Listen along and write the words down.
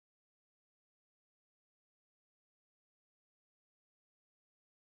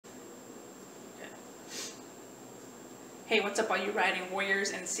Hey, what's up all you riding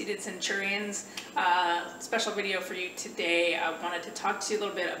warriors and seated centurions? Special video for you today. I wanted to talk to you a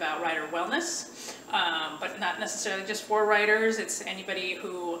little bit about rider wellness, but not necessarily just for riders. It's anybody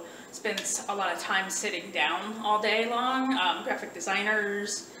who spends a lot of time sitting down all day long, graphic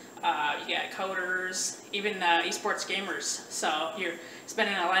designers, you got coders, even esports gamers. So you're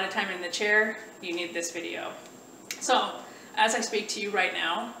spending a lot of time in the chair, you need this video. So as I speak to you right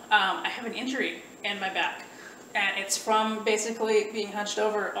now, I have an injury in my back. And it's from basically being hunched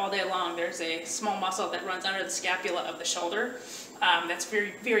over all day long. There's a small muscle that runs under the scapula of the shoulder that's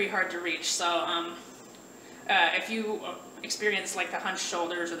very, very hard to reach. So if you experience like the hunched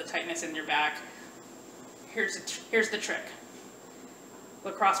shoulders or the tightness in your back, here's the trick.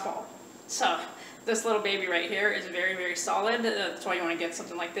 Lacrosse ball. So this little baby right here is very, very solid. That's why you want to get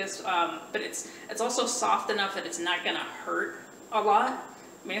something like this. But it's also soft enough that it's not going to hurt a lot.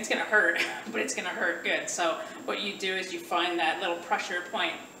 I mean, it's going to hurt, but it's going to hurt good. So what you do is you find that little pressure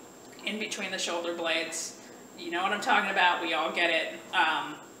point in between the shoulder blades. You know what I'm talking about. We all get it.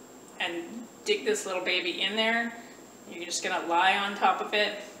 And dig this little baby in there. You're just going to lie on top of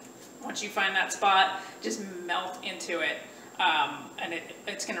it. Once you find that spot, just melt into it. And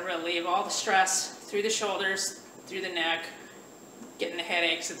it's going to relieve all the stress through the shoulders, through the neck, getting the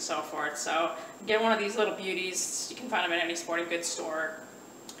headaches and so forth. So get one of these little beauties. You can find them at any sporting goods store.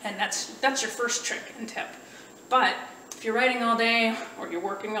 And that's your first trick and tip. But if you're riding all day or you're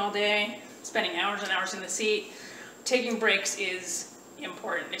working all day, spending hours and hours in the seat, taking breaks is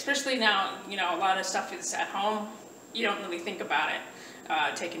important. Especially now, you know, a lot of stuff is at home. You don't really think about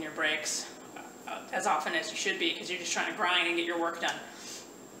it, taking your breaks as often as you should be because you're just trying to grind and get your work done.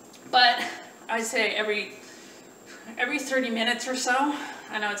 But I say every 30 minutes or so.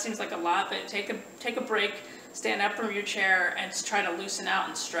 I know it seems like a lot, but take a break. Stand up from your chair and just try to loosen out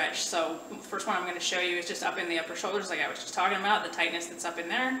and stretch. So first one I'm going to show you is just up in the upper shoulders like I was just talking about, the tightness that's up in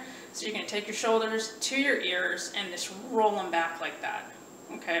there. So you're going to take your shoulders to your ears and just roll them back like that.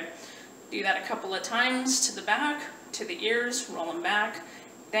 Okay, do that a couple of times to the back, to the ears, roll them back.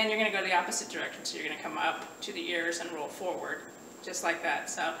 Then you're going to go the opposite direction. So you're going to come up to the ears and roll forward, just like that.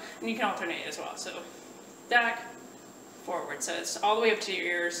 So, and you can alternate as well. So back, forward. So it's all the way up to your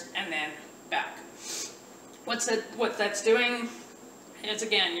ears and then back. What that's doing is,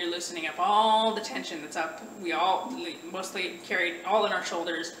 again, you're loosening up all the tension that's up. We all mostly carry all in our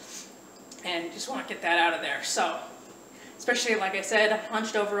shoulders and you just want to get that out of there. So, especially like I said,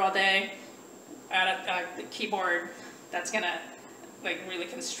 hunched over all day at the keyboard, that's going to like really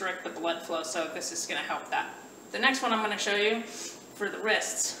constrict the blood flow. So this is going to help that. The next one I'm going to show you for the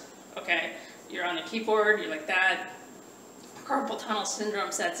wrists. Okay, you're on a keyboard, you're like that. Carpal tunnel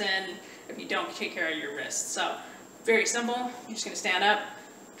syndrome sets in if you don't take care of your wrists. So very simple. You're just going to stand up,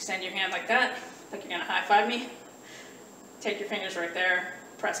 extend your hand like that, like you're going to high-five me. Take your fingers right there,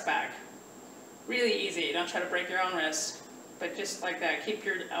 press back. Really easy. Don't try to break your own wrist, but just like that. Keep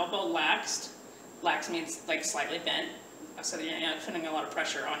your elbow laxed. Lax means like slightly bent, so that you're not putting a lot of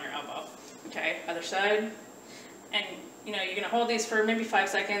pressure on your elbow. Okay, other side. And you know, you're going to hold these for maybe 5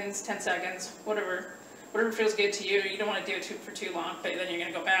 seconds, 10 seconds, whatever feels good to you. You don't want to do it for too long, but then you're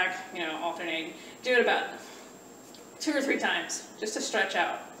going to go back, you know, alternate. Do it about 2 or 3 times, just to stretch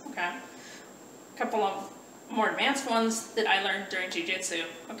out, okay? A couple of more advanced ones that I learned during jiu-jitsu,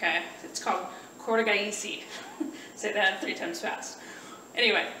 okay? It's called Korogaishi. Say that 3 times fast.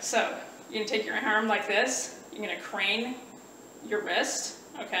 Anyway, so you're going to take your arm like this. You're going to crane your wrist,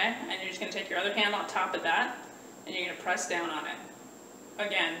 okay? And you're just going to take your other hand on top of that, and you're going to press down on it.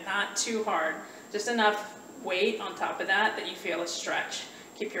 Again, not too hard. Just enough weight on top of that that you feel a stretch.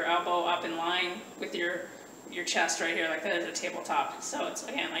 Keep your elbow up in line with your chest right here, like that is a tabletop. So it's,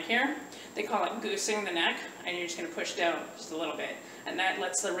 again, like here. They call it goosing the neck, and you're just going to push down just a little bit. And that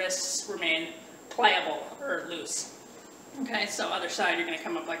lets the wrists remain pliable or loose. Okay, so other side, you're going to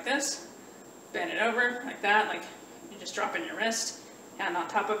come up like this, bend it over like that, like you're just dropping your wrist, hand on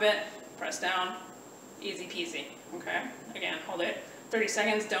top of it, press down, easy peasy. Okay, again, hold it 30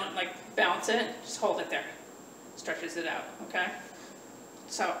 seconds, don't like bounce it, just hold it there. Stretches it out, okay?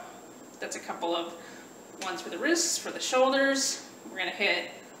 So that's a couple of ones for the wrists, for the shoulders. We're gonna hit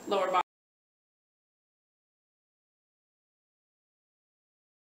lower body.